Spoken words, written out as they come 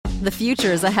The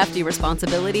future is a hefty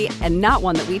responsibility and not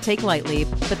one that we take lightly,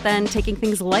 but then taking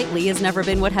things lightly has never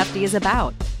been what Hefty is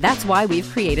about. That's why we've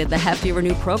created the Hefty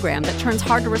Renew program that turns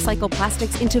hard-to-recycle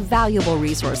plastics into valuable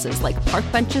resources like park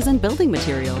benches and building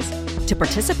materials. To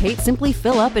participate, simply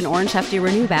fill up an orange Hefty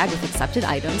Renew bag with accepted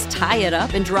items, tie it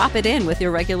up, and drop it in with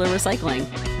your regular recycling.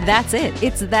 That's it.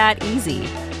 It's that easy.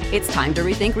 It's time to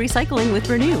rethink recycling with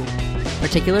Renew.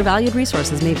 Particular valued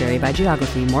resources may vary by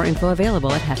geography. More info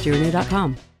available at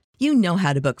heftyrenew.com. You know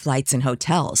how to book flights and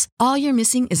hotels. All you're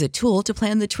missing is a tool to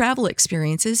plan the travel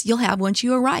experiences you'll have once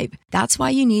you arrive. That's why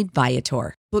you need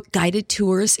Viator. Book guided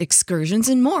tours, excursions,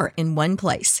 and more in one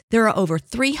place. There are over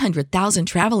 300,000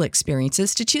 travel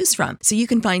experiences to choose from, so you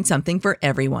can find something for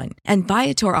everyone. And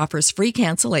Viator offers free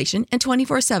cancellation and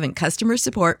 24/7 customer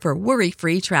support for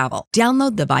worry-free travel.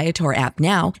 Download the Viator app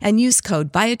now and use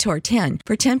code Viator10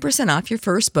 for 10% off your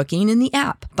first booking in the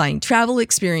app. Find travel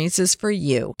experiences for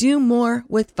you. Do more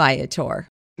with Viator.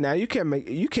 Now you can't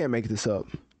make this up.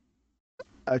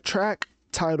 A track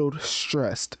titled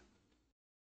 "Stressed,"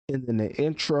 and then the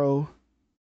intro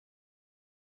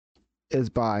is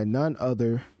by none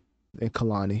other than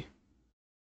Kalani.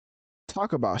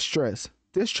 Talk about stress.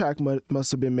 This track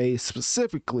must have been made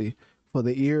specifically for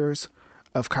the ears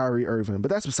of Kyrie Irving, but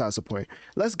that's besides the point.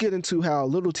 Let's get into how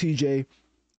Little Tjay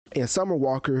and Summer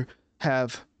Walker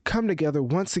have come together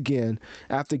once again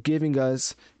after giving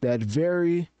us that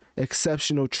very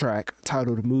exceptional track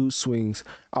titled Mood Swings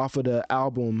off of the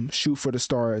album Shoot for the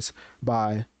Stars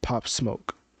by Pop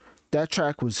Smoke. That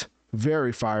track was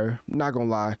very fire, not gonna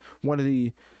lie.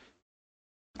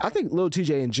 I think Lil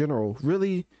Tjay in general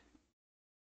really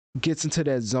gets into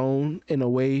that zone in a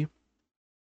way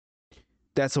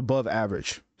that's above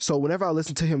average. So whenever I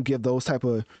listen to him give those type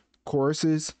of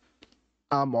choruses,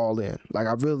 I'm all in. Like,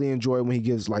 I really enjoy when he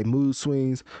gives like Mood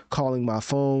Swings, Calling My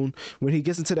Phone, when he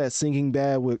gets into that singing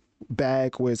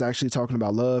bag where it's actually talking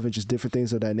about love and just different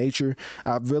things of that nature.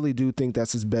 I really do think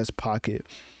that's his best pocket.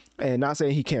 And not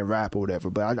saying he can't rap or whatever,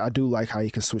 but I do like how he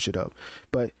can switch it up.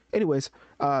 But anyways,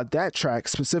 that track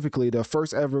specifically, the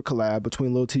first ever collab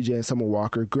between Lil Tjay and Summer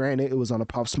Walker. Granted, it was on a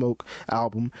Pop Smoke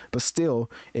album, but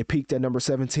still, it peaked at number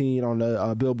 17 on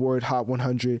the Billboard Hot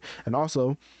 100. And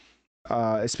also,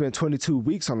 it spent 22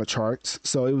 weeks on the charts,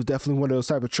 so it was definitely one of those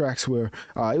type of tracks where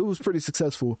it was pretty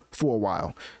successful for a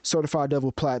while. Certified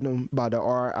Double Platinum by the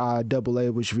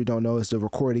RIAA, which if you don't know is the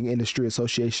Recording Industry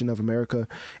Association of America,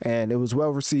 and it was well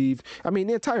received. I mean,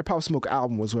 the entire Pop Smoke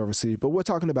album was well received, but we're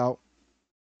talking about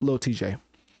Lil Tjay.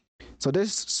 So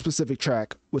this specific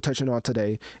track we're touching on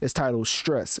today is titled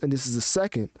Stress, and this is the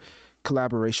second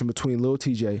collaboration between Lil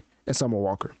Tjay and Summer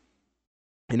Walker.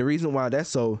 And the reason why that's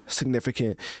so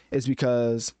significant is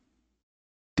because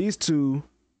these two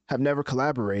have never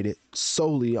collaborated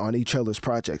solely on each other's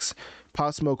projects.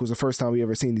 Pop Smoke was the first time we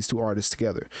ever seen these two artists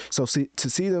together. So to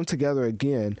see them together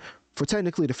again for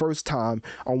technically the first time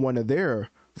on one of their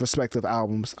respective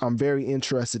albums, I'm very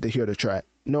interested to hear the track.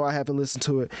 No, I haven't listened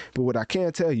to it, but what I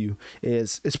can tell you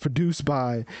is it's produced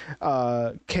by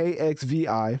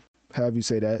KXVI. However you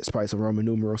say that, it's probably some Roman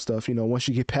numeral stuff. You know, once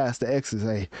you get past the X's,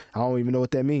 hey, I don't even know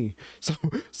what that means.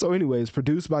 So anyways,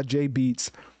 produced by J Beats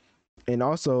and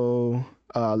also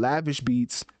Lavish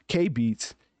Beats, K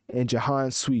Beats, and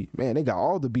Jahan Sweet. Man, they got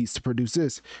all the beats to produce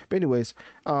this. But anyways,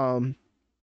 what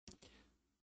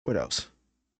else?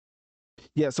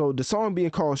 Yeah, so the song being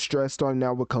called Stress, starting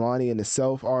out with Kalani in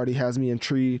itself, already has me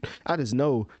intrigued. I just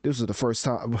know this was the first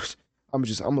time. I'm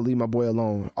gonna leave my boy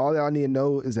alone. All y'all need to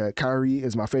know is that Kyrie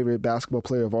is my favorite basketball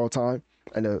player of all time,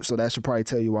 and so that should probably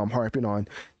tell you why I'm harping on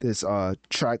this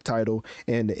track title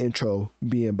and the intro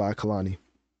being by Kalani.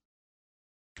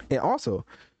 And also,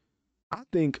 I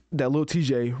think that Lil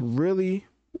Tjay really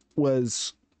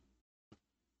was.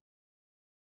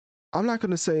 I'm not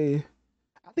gonna say.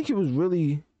 I think he was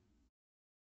really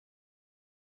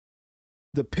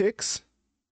the picks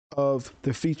of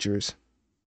the features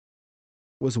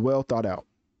was well thought out.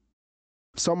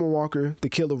 Summer Walker, The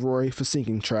Killer Roy for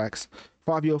singing tracks.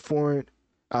 Fabio Foreign,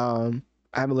 I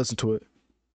haven't listened to it.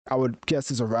 I would guess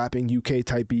is a rapping UK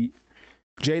type beat.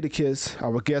 Jadakiss, I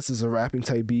would guess is a rapping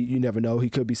type beat. You never know.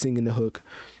 He could be singing the hook.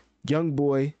 Young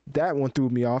Boy, that one threw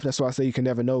me off. That's why I say you can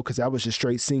never know, because that was just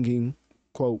straight singing,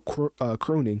 quote,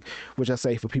 crooning, which I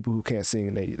say for people who can't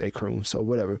sing, they croon. So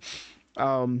whatever.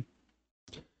 Then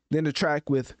the track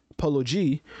with Polo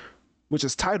G, which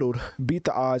is titled Beat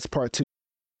the Odds Part 2.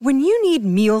 When you need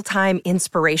mealtime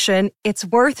inspiration, it's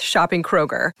worth shopping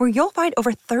Kroger, where you'll find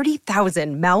over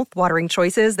 30,000 mouth-watering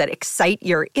choices that excite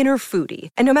your inner foodie.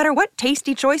 And no matter what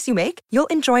tasty choice you make, you'll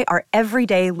enjoy our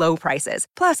everyday low prices,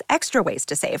 plus extra ways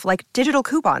to save, like digital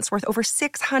coupons worth over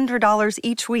 $600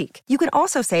 each week. You can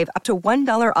also save up to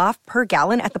 $1 off per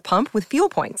gallon at the pump with fuel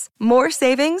points. More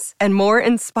savings and more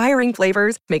inspiring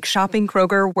flavors make shopping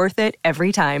Kroger worth it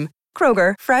every time.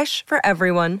 Kroger, fresh for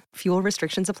everyone. Fuel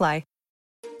restrictions apply.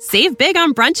 Save big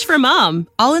on brunch for mom,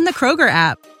 all in the Kroger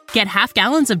app. Get half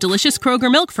gallons of delicious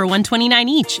Kroger milk for $1.29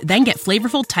 each. Then get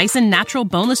flavorful Tyson natural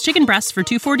boneless chicken breasts for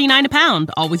 $2.49 a pound,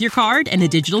 all with your card and a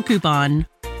digital coupon.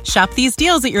 Shop these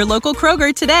deals at your local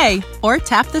Kroger today, or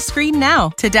tap the screen now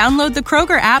to download the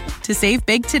Kroger app to save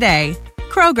big today.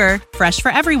 Kroger, fresh for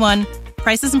everyone.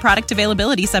 Prices and product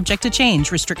availability subject to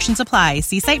change. Restrictions apply.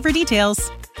 See site for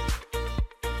details.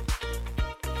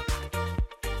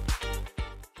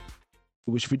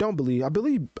 Which, if you don't believe, I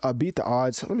believe Beat the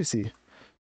Odds. Let me see.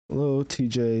 Hello,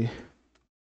 Tjay.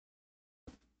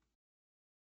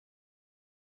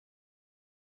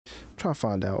 I'm trying to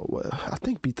find out what. I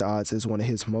think Beat the Odds is one of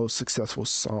his most successful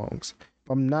songs.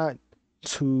 I'm not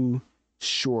too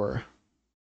sure.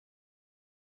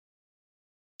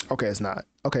 Okay, it's not.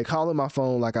 Okay, Calling My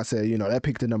Phone, like I said, that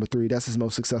peaked at number 3. That's his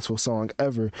most successful song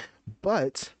ever.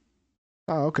 But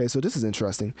oh, okay, so this is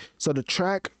interesting. So the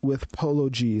track with Polo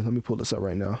G, let me pull this up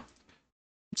right now.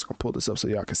 I'm just gonna pull this up so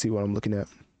y'all can see what I'm looking at.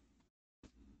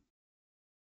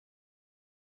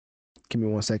 Give me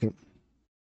 1 second.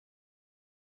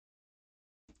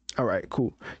 All right,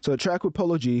 cool. So the track with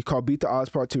Polo G called Beat the Odds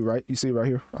Part 2, right? You see it right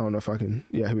here? I don't know if I can.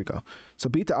 Yeah, here we go. So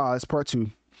Beat the Odds Part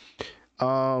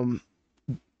 2.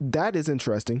 That is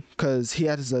interesting because he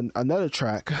has another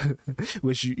track,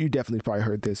 which you definitely probably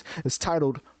heard this. It's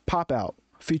titled Pop Out,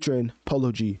 featuring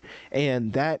Polo G.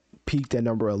 And that peaked at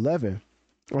number 11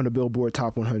 on the Billboard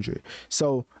Top 100.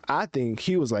 So I think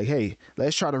he was like, hey,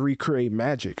 let's try to recreate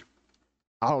magic.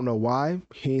 I don't know why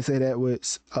he didn't say that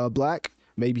with Black.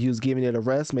 Maybe he was giving it a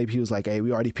rest. Maybe he was like, hey,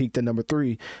 we already peaked at number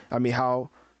 3. I mean, how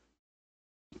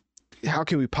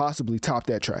can we possibly top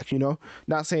that track?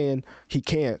 Not saying he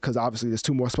can't, because obviously there's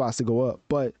 2 more spots to go up,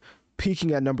 but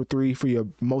peaking at number 3 for your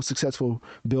most successful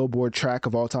Billboard track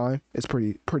of all time is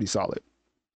pretty solid.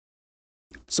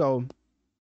 So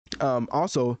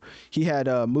also he had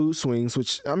Mood Swings,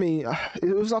 which, I mean,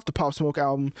 it was off the Pop Smoke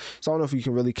album, so I don't know if you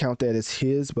can really count that as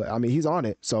his, but I mean, he's on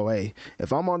it. So hey,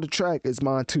 if I'm on the track, it's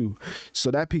mine too.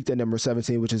 So that peaked at number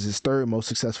 17, which is his 3rd most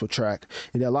successful track.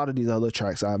 And a lot of these other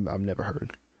tracks I've never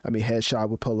heard. I mean, Headshot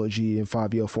with Polo G and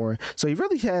Fabio Foreign. So he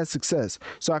really had success.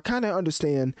 So I kind of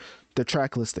understand the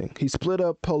track listing. He split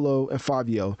up Polo and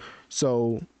Fabio.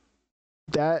 So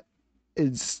that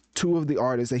is 2 of the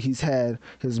artists that he's had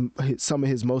some of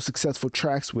his most successful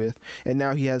tracks with. And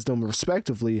now he has them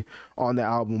respectively on the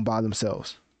album by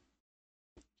themselves.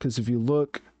 Because if you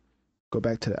look, go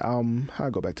back to the album. How do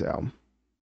I go back to the album?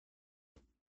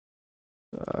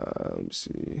 Let me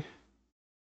see.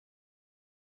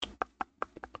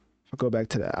 I'll go back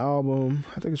to the album.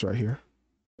 I think it's right here.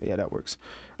 Yeah, that works.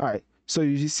 All right. So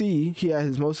you see, he had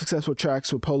his most successful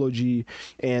tracks with Polo G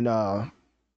and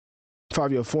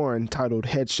Fabio Foreign, titled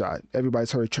Headshot.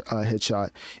 Everybody's heard Headshot.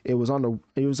 It was on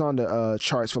the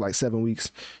charts for like 7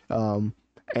 weeks.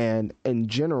 And in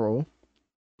general,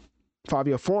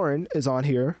 Fabio Foreign is on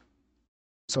here.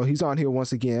 So he's on here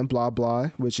once again, Blah Blah,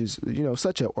 which is,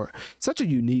 such a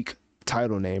unique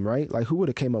title name, right? Like, who would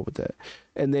have came up with that?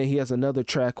 And then he has another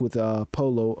track with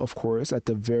Polo, of course, at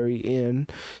the very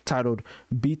end, titled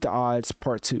Beat the Odds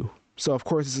Part 2. So of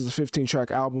course this is a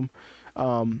 15-track album.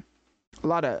 A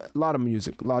lot of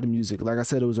music. Like I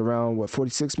said, it was around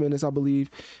 46 minutes, I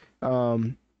believe.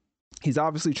 He's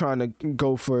obviously trying to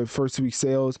go for first week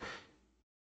sales.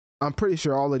 I'm pretty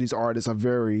sure all of these artists are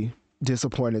very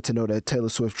disappointed to know that Taylor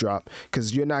Swift dropped,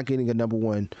 because you're not getting a number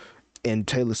 1 in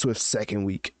Taylor Swift's 2nd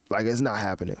week. Like, it's not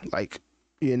happening. Like,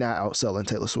 you're not outselling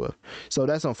Taylor Swift. So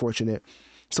that's unfortunate.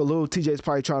 So Lil TJ's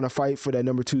probably trying to fight for that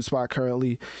number 2 spot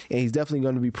currently, and he's definitely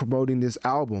going to be promoting this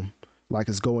album like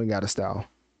it's going out of style.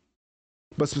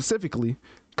 But specifically,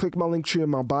 click my link tree in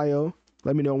my bio.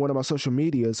 Let me know on one of my social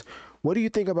medias. What do you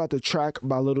think about the track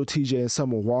by Lil TJ and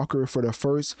Summer Walker for their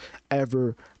first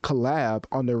ever collab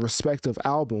on their respective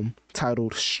album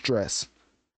titled Stress?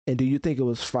 And do you think it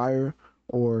was fire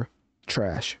or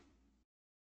trash?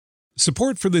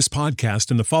 Support for this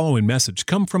podcast and the following message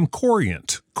come from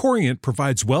Corient. Corient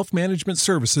provides wealth management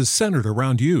services centered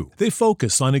around you. They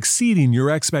focus on exceeding your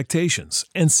expectations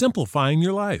and simplifying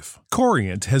your life.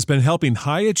 Corient has been helping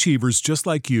high achievers just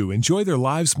like you enjoy their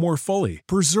lives more fully,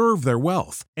 preserve their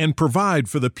wealth, and provide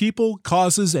for the people,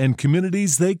 causes, and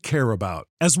communities they care about.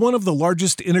 As one of the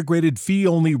largest integrated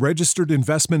fee-only registered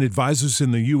investment advisors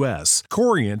in the U.S.,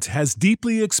 Corient has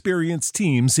deeply experienced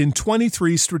teams in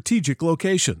 23 strategic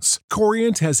locations.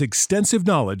 Corient has extensive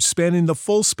knowledge spanning the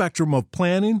full spectrum of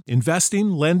planning,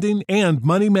 investing, lending, and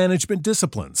money management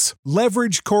disciplines.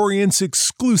 Leverage Corient's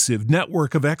exclusive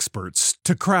network of experts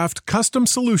to craft custom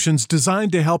solutions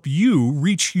designed to help you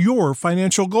reach your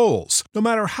financial goals, no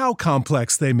matter how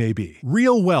complex they may be.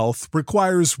 Real wealth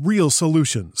requires real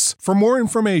solutions. For more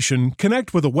information,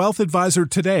 connect with a wealth advisor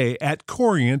today at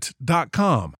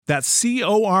Corient.com. That's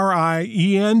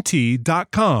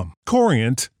Corient.com.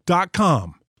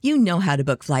 Corient.com. You know how to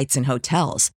book flights and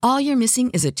hotels. All you're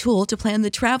missing is a tool to plan the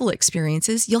travel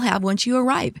experiences you'll have once you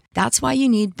arrive. That's why you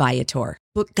need Viator.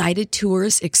 Book guided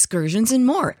tours, excursions, and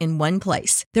more in one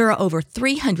place. There are over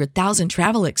 300,000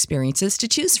 travel experiences to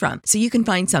choose from, so you can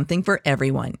find something for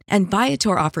everyone. And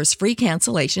Viator offers free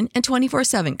cancellation and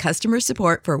 24/7 customer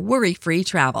support for worry-free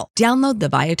travel. Download the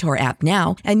Viator app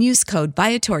now and use code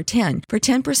Viator10 for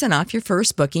 10% off your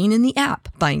first booking in the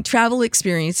app. Find travel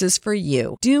experiences for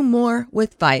you. Do more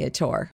with Viator.